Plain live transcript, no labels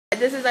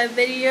this is our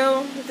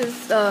video. This is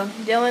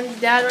Dylan's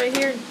dad right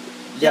here.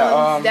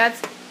 Yeah,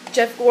 That's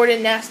Jeff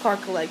Gordon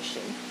NASCAR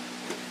collection.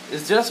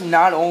 It's just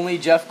not only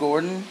Jeff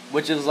Gordon,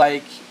 which is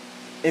like,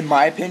 in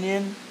my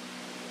opinion,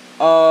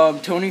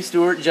 Tony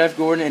Stewart, Jeff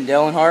Gordon, and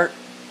Earnhardt,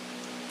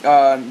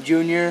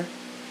 Jr.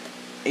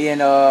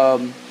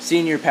 and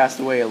Senior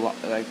passed away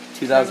like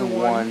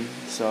 2001.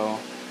 So,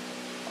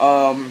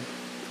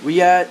 we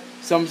got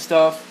some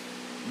stuff,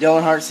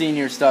 Earnhardt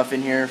Senior stuff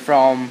in here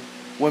from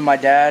when my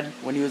dad,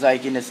 when he was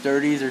like in his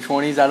 30s or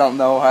 20s. I don't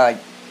know how, like,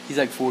 he's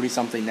like 40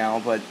 something now,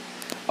 but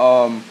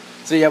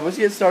so yeah, let's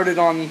get started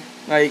on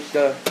like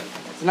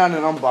it's not an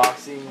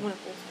unboxing,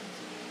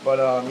 but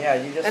yeah,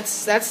 you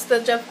just that's the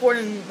Jeff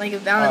Gordon like a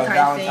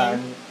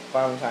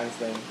Valentine's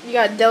thing. You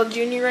got Dell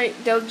Jr. right?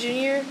 Dell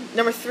Jr.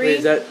 number 3.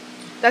 Wait, is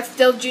that's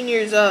Dell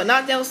Jr.'s,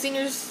 not Dell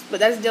Senior's, but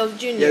that's Dell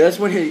Jr. Yeah, that's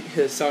when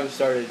his son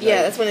started. Yeah,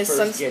 like, that's when his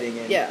son's getting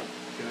in. Yeah.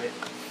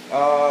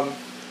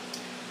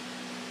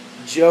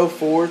 Joe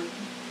Ford.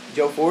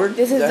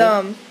 This is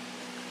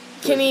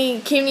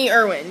Kenny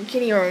Irwin.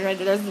 Kenny Irwin, right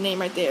there. That's the name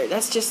right there.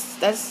 That's just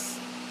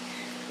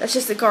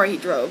the car he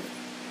drove.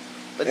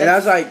 But and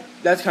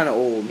that's kind of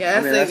old. Yeah,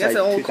 that's an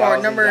old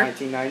car.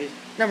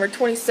 Number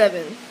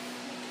 27.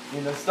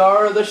 And the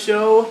star of the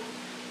show,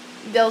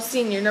 Dell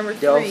Senior, number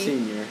 3. Dell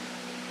Senior.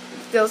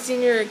 Dell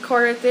Senior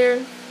car right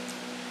there.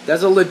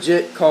 That's a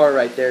legit car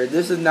right there.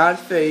 This is not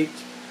fake.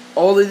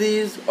 All of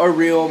these are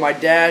real. My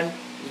dad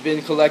has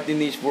been collecting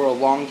these for a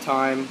long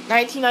time.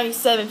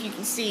 1997, if you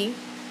can see.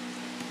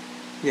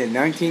 Yeah,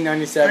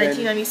 1997.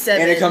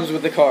 1997. And it comes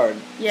with the card.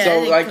 Yeah.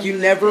 So, like, you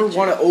never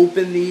want to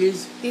open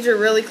these. These are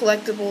really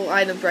collectible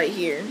items right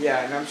here.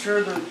 Yeah, and I'm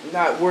sure they're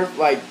not worth,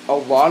 like, a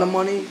lot of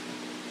money.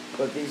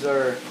 But these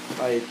are,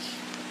 like,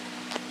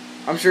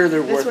 I'm sure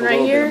they're worth a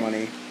little bit of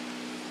money.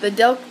 The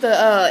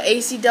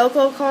AC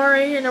Delco car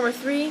right here, number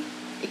 3.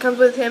 It comes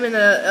with him in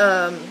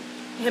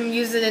him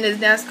using it in his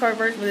NASCAR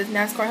version with his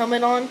NASCAR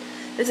helmet on.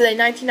 This is a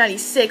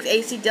 1996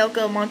 AC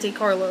Delco Monte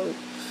Carlo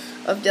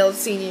of Dell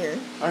Senior.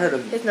 I heard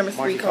of his number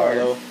 3 Monte car.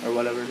 Carlo or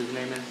whatever his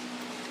name is.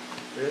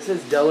 This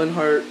is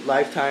Earnhardt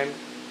Lifetime.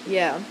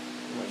 Yeah. Oh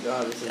my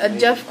God, this is a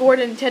Jeff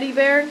Gordon teddy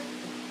bear.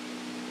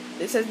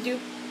 It says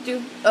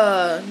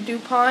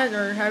DuPont,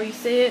 or how do you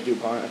say it?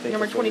 DuPont, I think.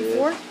 Number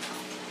 24.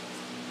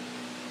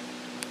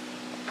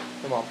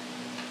 Come on.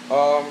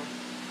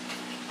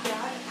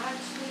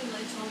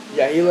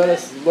 Yeah, he let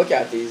us look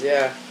at these.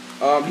 Yeah.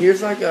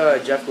 Here's like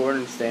a Jeff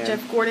Gordon stand.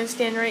 Jeff Gordon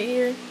stand right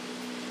here.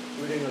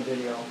 We're doing a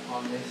video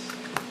on this.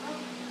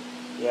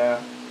 Yeah.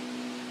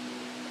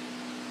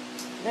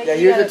 Yeah,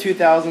 here's the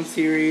 2000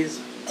 series.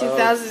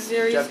 2000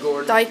 series. Jeff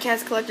Gordon.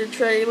 Diecast collector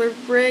trailer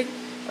rig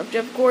of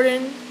Jeff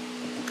Gordon.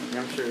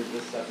 I'm sure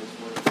this stuff is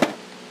worth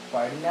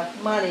quite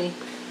enough money.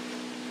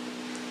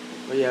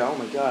 But yeah, oh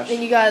my gosh.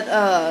 Then you got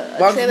a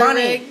Bugs trailer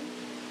Bunny. rig.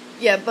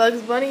 Yeah,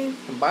 Bugs Bunny.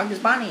 Bugs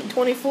Bunny.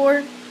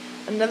 24.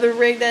 Another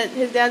rig that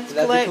his dad's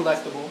collects.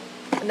 That's a collectible.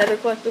 Another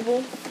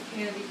collectible.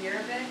 You know the year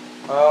of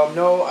it?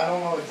 No, I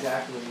don't know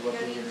exactly what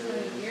the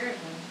year is.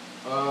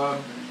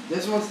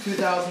 This one's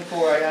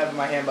 2004. I have in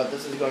my hand, but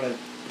this is going to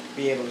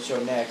be able to show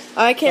next.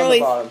 I can't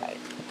really.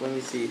 Let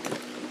me see.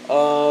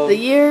 The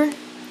year.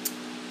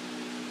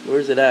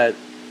 Where's it at?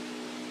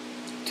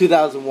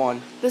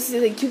 2001. This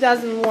is like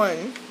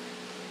 2001.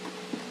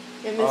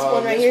 And this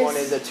one right here. This one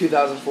is a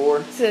 2004.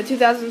 This is a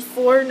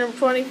 2004 number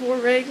 24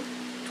 rig.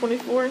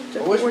 24.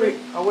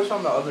 I wish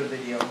on the other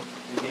video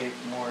we gave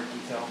more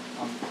detail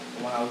on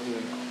the one I was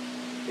doing.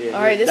 Yeah,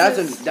 all right,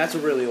 that's a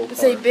really old car.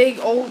 It's a big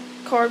old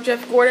car of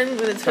Jeff Gordon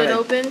with its hood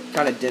open.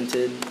 Kind of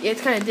dented. Yeah,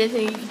 it's kind of dented.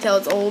 You can tell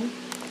it's old.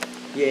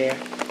 Yeah.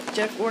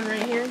 Jeff Gordon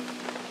right here.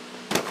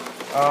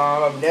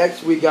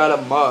 Next we got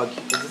a mug.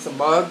 Is this a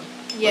mug?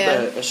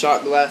 Yeah. With a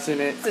shot glass in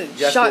it.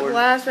 It's a shot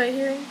glass right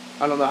here.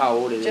 I don't know how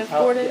old it is. Jeff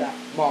Gordon. Yeah.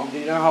 Mom, do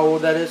you know how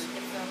old that is?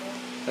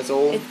 That's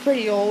old? It's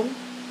pretty old.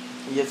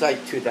 Yeah, it's like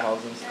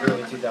 2000s,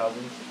 early 2000s.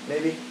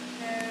 Maybe?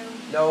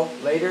 No. No?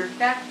 Later?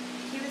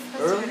 He was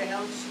supposed to go to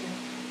LSU.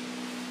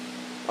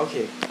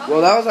 Okay. Well,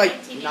 that was like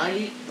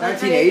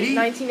 1980?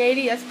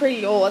 1980? That's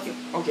pretty old.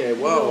 Okay,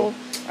 well.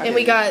 And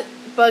we got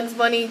Bugs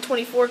Bunny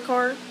 24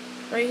 car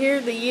right here.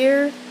 The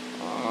year.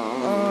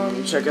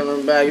 Checking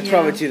them back. It's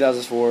probably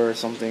 2004 or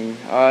something.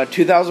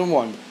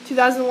 2001.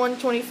 2001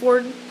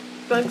 24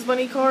 Bugs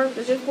Bunny car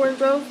that Jeff Gordon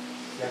drove.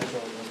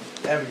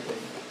 Everything.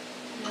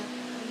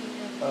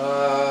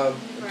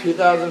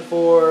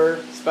 2004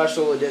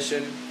 special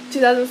edition.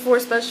 2004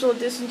 special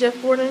edition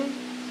Jeff Gordon.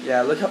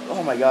 Yeah, look how,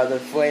 oh my God, the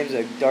flames,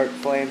 the dark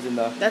flames in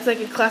the... That's like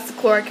a classic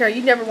car.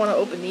 You never want to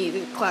open these.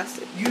 It's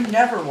classic. You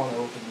never want to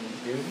open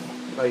these, dude.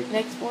 Like,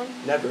 next one?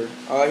 Never.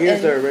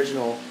 Here's the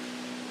original.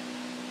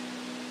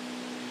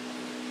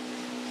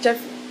 Jeff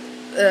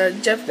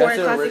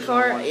Gordon classic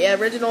car. One. Yeah,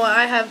 original.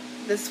 I have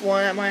this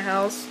one at my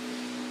house.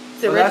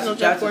 It's the original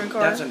Jeff Gordon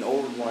car. That's an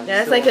old one.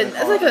 Yeah, that's like a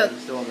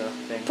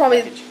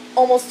probably package.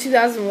 Almost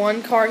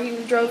 2001 car he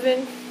drove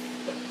in.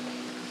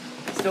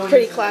 Still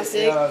pretty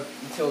classic.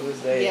 Until this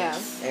day. Yeah.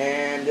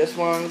 And this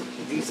one,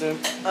 decent.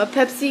 A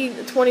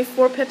Pepsi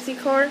 24 Pepsi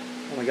car.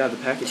 Oh my God, the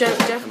package.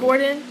 Jeff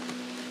Gordon.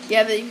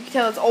 Yeah, you can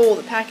tell it's old.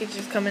 The package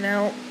is coming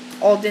out,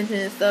 all dented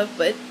and stuff,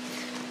 but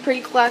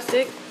pretty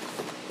classic.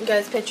 You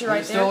guys picture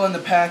right It's there. still in the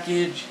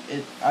package.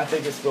 I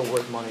think it's still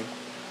worth money.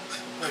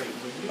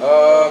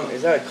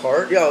 Is that a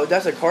card? Yo,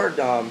 that's a card.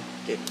 I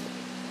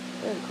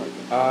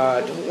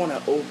don't want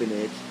to open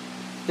it.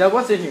 Yeah,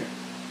 what's in here?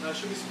 No, it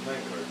should be some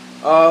playing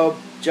cards.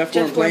 Jeff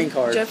Gordon playing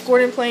card. Jeff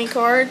Gordon playing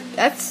card.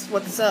 That's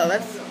what's up.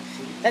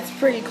 That's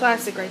pretty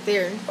classic right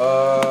there.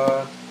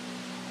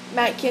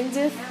 Matt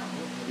Kenseth.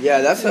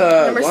 Yeah, that's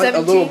Number a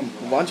 17. little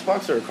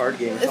lunchbox or a card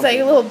game. It's like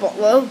a little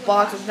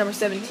box with number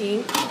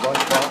 17.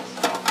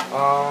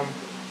 Lunchbox.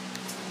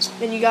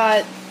 Then you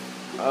got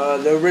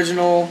the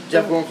original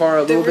Jeff Gordon car,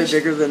 a little bit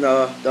bigger than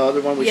the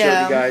other one we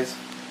showed you guys.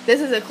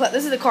 This is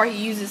the car he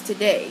uses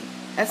today.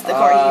 That's the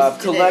car he uses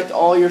today. Collect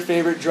all your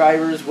favorite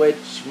drivers,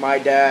 which my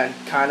dad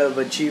kind of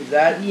achieved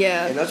that.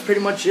 Yeah. And that's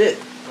pretty much it.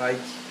 Like,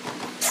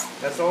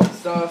 that's all the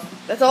stuff.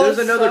 That's all. There's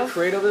the another stuff.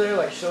 crate over there.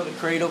 Like, show the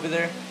crate over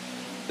there.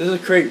 There's a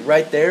crate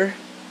right there.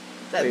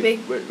 That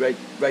Wait, big.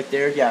 right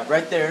there. Yeah,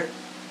 right there.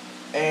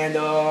 And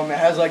it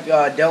has like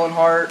Dale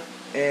Earnhardt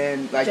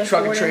and like Jeff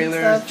truck and Gordon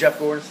trailers, stuff. Jeff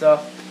Gordon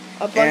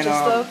stuff. A bunch of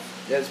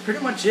stuff. That's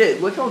pretty much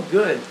it. Look how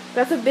good.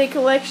 That's a big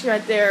collection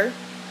right there.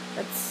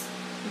 That's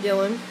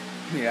Dylan.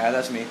 Yeah,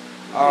 that's me.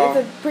 It's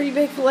a pretty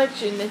big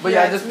collection. But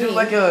yeah, just do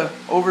like a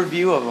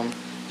overview of them.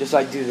 Just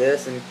like do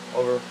this and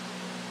over.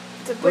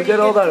 It's a pretty Look at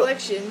all good that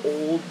collection.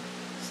 old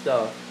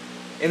stuff.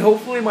 And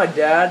hopefully my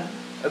dad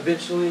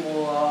eventually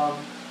will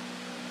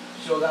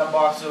show that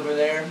box over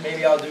there.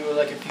 Maybe I'll do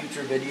like a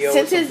future video.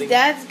 Since or his something.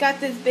 dad's got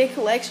this big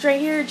collection right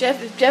here,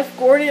 if Jeff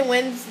Gordon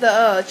wins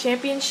the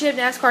championship,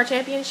 NASCAR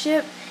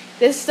championship,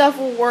 this stuff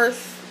will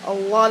worth a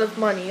lot of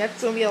money.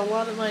 That's gonna be a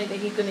lot of money that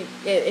he's gonna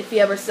get if he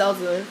ever sells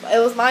them. If it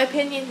was my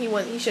opinion,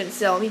 he shouldn't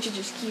sell them. He should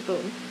just keep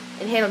them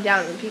and hand them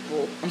down to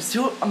people. I'm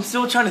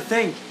still trying to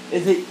think.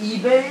 Is it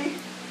eBay?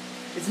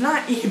 It's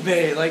not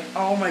eBay. Like,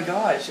 oh my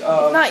gosh. It's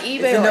not eBay.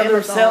 It's or another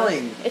Amazon.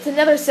 selling. It's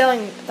another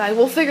selling site.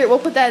 We'll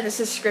put that in the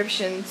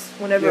descriptions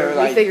whenever we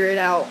like, figure it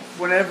out.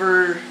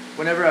 Whenever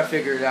I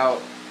figure it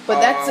out. But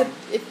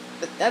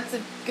that's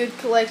a good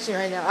collection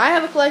right now. I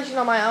have a collection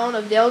on my own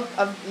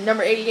of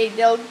number 88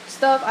 Dell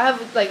stuff. I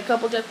have like a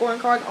couple Jeff Gordon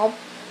cards. I'll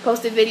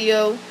post a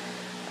video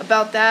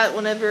about that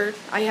whenever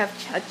I have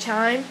a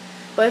time.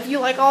 But if you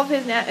like all of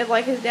his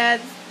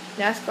dad's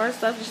NASCAR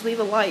stuff, just leave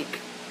a like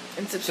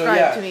and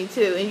subscribe to me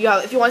too. And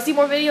if you want to see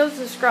more videos,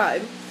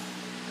 subscribe.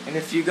 And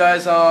if you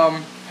guys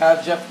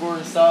have Jeff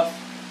Gordon stuff,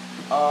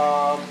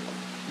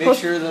 make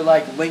sure to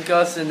like link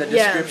us in the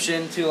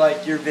description to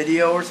like your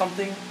video or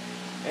something.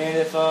 And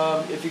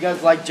if you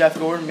guys like Jeff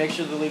Gordon, make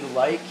sure to leave a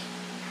like.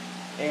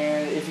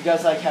 And if you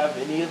guys have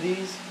any of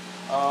these,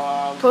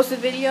 post a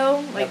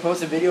video,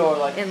 post a video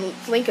or and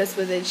link us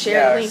with it.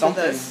 Share a link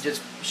something. with us.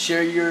 Just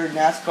share your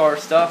NASCAR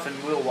stuff,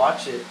 and we'll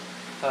watch it.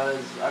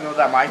 Cause I know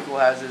that Michael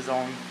has his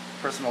own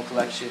personal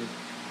collection,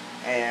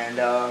 and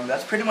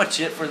that's pretty much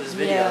it for this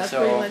video. Yeah, that's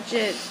pretty much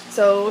it.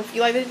 So if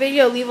you like this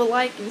video, leave a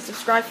like and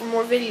subscribe for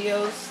more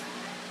videos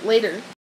later.